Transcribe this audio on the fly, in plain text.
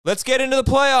Let's get into the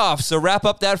playoffs. So wrap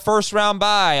up that first round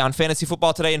bye on Fantasy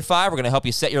Football Today in 5. We're going to help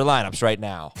you set your lineups right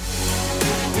now.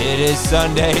 It is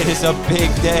Sunday. It is a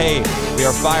big day. We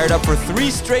are fired up for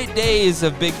 3 straight days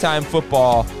of big-time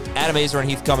football. Adam Aizer and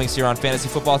Heath Cummings here on Fantasy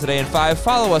Football Today in 5.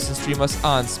 Follow us and stream us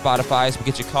on Spotify as we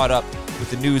get you caught up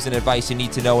with the news and advice you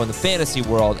need to know in the fantasy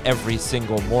world every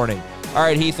single morning. All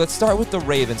right, Heath, let's start with the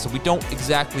Ravens. So we don't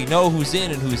exactly know who's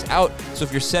in and who's out. So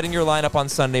if you're setting your lineup on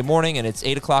Sunday morning and it's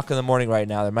 8 o'clock in the morning right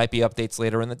now, there might be updates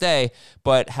later in the day.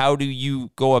 But how do you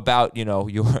go about,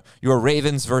 your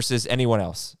Ravens versus anyone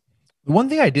else? The one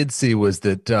thing I did see was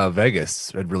that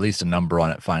Vegas had released a number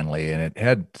on it finally, and it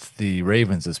had the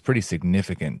Ravens as pretty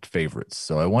significant favorites.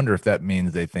 So I wonder if that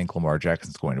means they think Lamar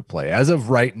Jackson's going to play. As of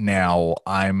right now,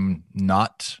 I'm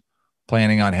not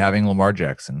planning on having Lamar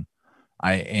Jackson.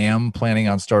 I am planning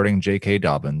on starting J.K.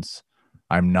 Dobbins.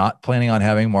 I'm not planning on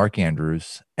having Mark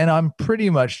Andrews, and I'm pretty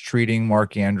much treating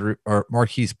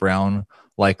Marquise Brown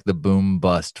like the boom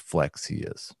bust flex he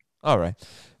is. All right.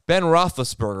 Ben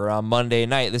Roethlisberger on Monday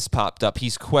night, this popped up.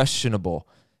 He's questionable.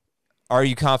 Are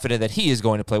you confident that he is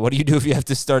going to play? What do you do if you have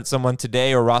to start someone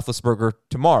today or Roethlisberger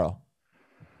tomorrow?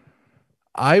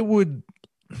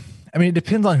 It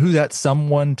depends on who that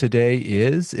someone today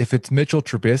is. If it's Mitchell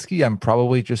Trubisky, I'm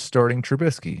probably just starting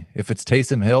Trubisky. If it's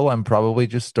Taysom Hill, I'm probably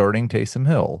just starting Taysom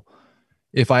Hill.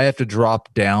 If I have to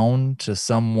drop down to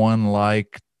someone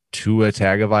like Tua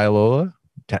Tagovailoa,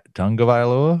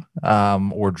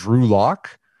 or Drew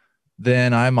Lock,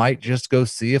 then I might just go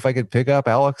see if I could pick up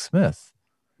Alex Smith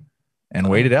and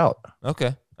wait it out.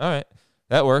 Okay. All right.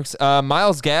 That works.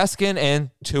 Myles Gaskin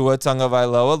and Tua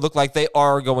Tagovailoa look like they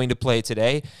are going to play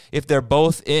today. If they're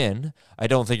both in, I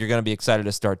don't think you're going to be excited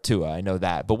to start Tua. I know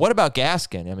that. But what about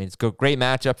Gaskin? It's a great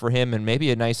matchup for him and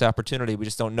maybe a nice opportunity. We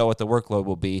just don't know what the workload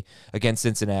will be against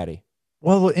Cincinnati.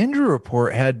 Well, the injury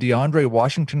report had DeAndre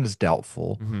Washington as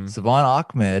doubtful, Savon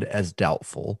Ahmed as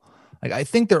doubtful. I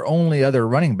think their only other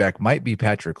running back might be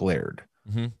Patrick Laird.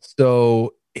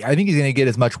 So I think he's going to get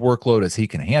as much workload as he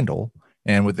can handle.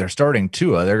 And with their starting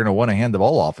Tua, they're going to want to hand the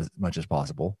ball off as much as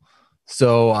possible.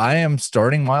 So I am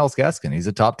starting Myles Gaskin. He's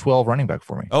a top 12 running back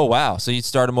for me. Oh, wow. So you'd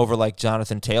start him over like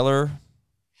Jonathan Taylor?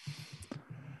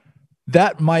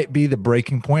 That might be the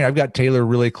breaking point. I've got Taylor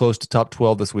really close to top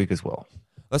 12 this week as well.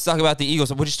 Let's talk about the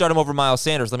Eagles. Would you start him over Miles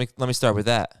Sanders? Let me start with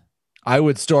that. I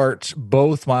would start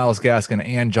both Myles Gaskin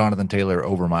and Jonathan Taylor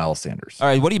over Miles Sanders. All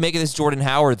right, what do you make of this Jordan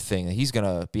Howard thing that he's going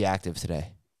to be active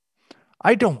today?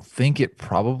 I don't think it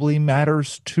probably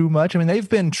matters too much. They've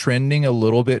been trending a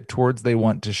little bit towards they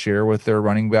want to share with their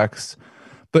running backs,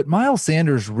 but Miles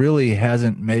Sanders really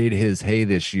hasn't made his hay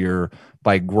this year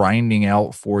by grinding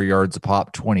out 4 yards a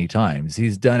pop 20 times.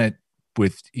 He's done it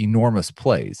with enormous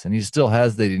plays, and he still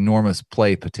has the enormous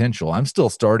play potential. I'm still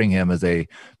starting him as a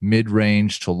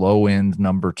mid-range to low-end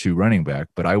number 2 running back,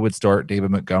 but I would start David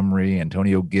Montgomery,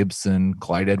 Antonio Gibson,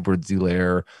 Clyde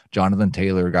Edwards-Helaire, Jonathan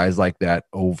Taylor, guys like that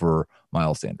over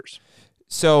Miles Sanders.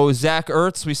 So Zach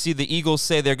Ertz, we see the Eagles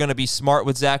say they're going to be smart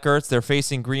with Zach Ertz. They're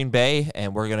facing Green Bay,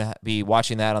 and we're going to be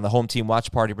watching that on the Home Team Watch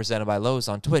Party presented by Lowe's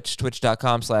on Twitch,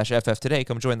 twitch.com/FFtoday.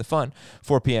 Come join the fun,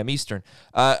 4 p.m. Eastern.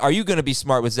 Are you going to be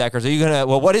smart with Zach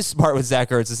Ertz? What is smart with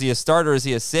Zach Ertz? Is he a starter? Is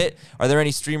he a sit? Are there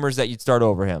any streamers that you'd start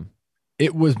over him?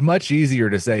 It was much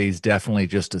easier to say he's definitely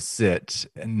just a sit.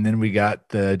 And then we got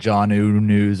the Jonnu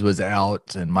news was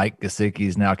out, and Mike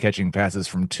Gesicki's now catching passes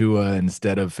from Tua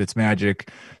instead of Fitzmagic.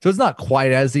 So it's not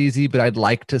quite as easy, but I'd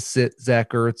like to sit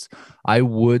Zach Ertz. I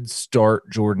would start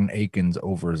Jordan Akins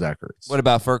over Zach Ertz. What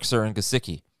about Firkser and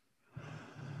Gesicki?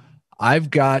 I've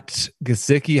got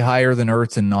Gesicki higher than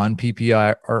Ertz in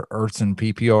non-PPR or Ertz in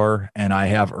PPR, and I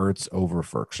have Ertz over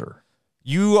Firkser.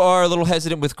 You are a little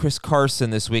hesitant with Chris Carson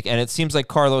this week, and it seems like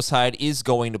Carlos Hyde is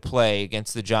going to play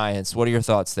against the Giants. What are your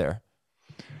thoughts there?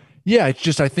 Yeah, it's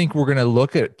just I think we're going to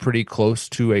look at pretty close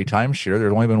to a timeshare.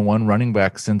 There's only been one running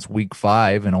back since week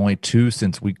 5 and only 2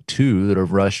 since week 2 that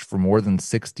have rushed for more than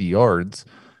 60 yards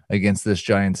against this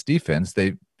Giants defense.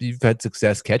 You've had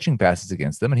success catching passes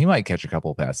against them, and he might catch a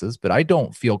couple passes, but I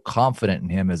don't feel confident in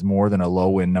him as more than a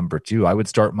low-end number 2. I would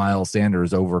start Miles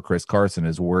Sanders over Chris Carson,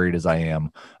 as worried as I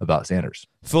am about Sanders.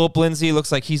 Philip Lindsay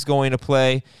looks like he's going to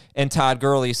play, and Todd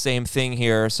Gurley, same thing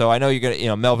here. So I know you're going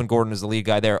to, Melvin Gordon is the lead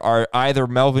guy there. Are either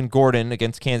Melvin Gordon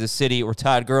against Kansas City or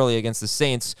Todd Gurley against the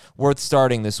Saints worth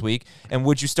starting this week? And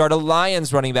would you start a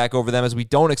Lions running back over them, as we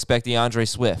don't expect DeAndre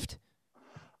Swift?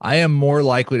 I am more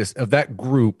likely to, of that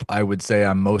group, I would say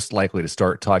I'm most likely to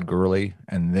start Todd Gurley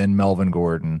and then Melvin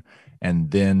Gordon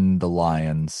and then the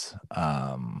Lions.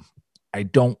 I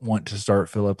don't want to start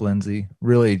Philip Lindsay.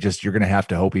 Really, just you're going to have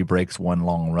to hope he breaks one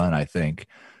long run, I think.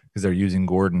 because they're using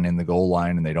Gordon in the goal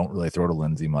line and they don't really throw to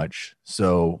Lindsey much.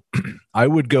 So I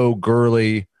would go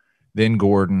Gurley, then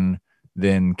Gordon,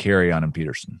 then Kerryon and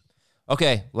Peterson.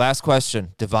 Okay, last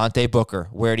question. Devontae Booker,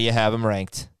 where do you have him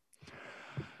ranked?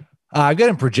 I've got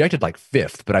him projected like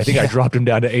 5th, but I think I dropped him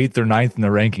down to 8th or 9th in the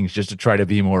rankings just to try to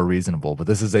be more reasonable. But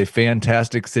this is a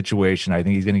fantastic situation. I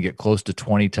think he's going to get close to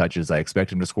 20 touches. I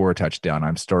expect him to score a touchdown.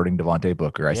 I'm starting Devontae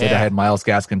Booker. I said I had Myles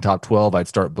Gaskin top 12. I'd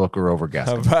start Booker over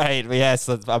Gaskin. Right. Yes,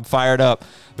 I'm fired up.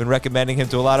 Been recommending him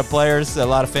to a lot of players, a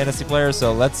lot of fantasy players.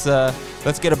 So let's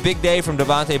get a big day from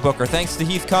Devontae Booker. Thanks to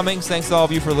Heath Cummings. Thanks to all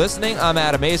of you for listening. I'm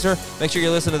Adam Azer. Make sure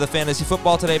you listen to the Fantasy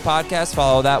Football Today podcast.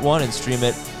 Follow that one and stream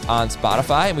it on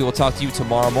Spotify. And we will talk to you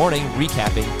tomorrow morning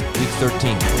recapping Week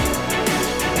 13.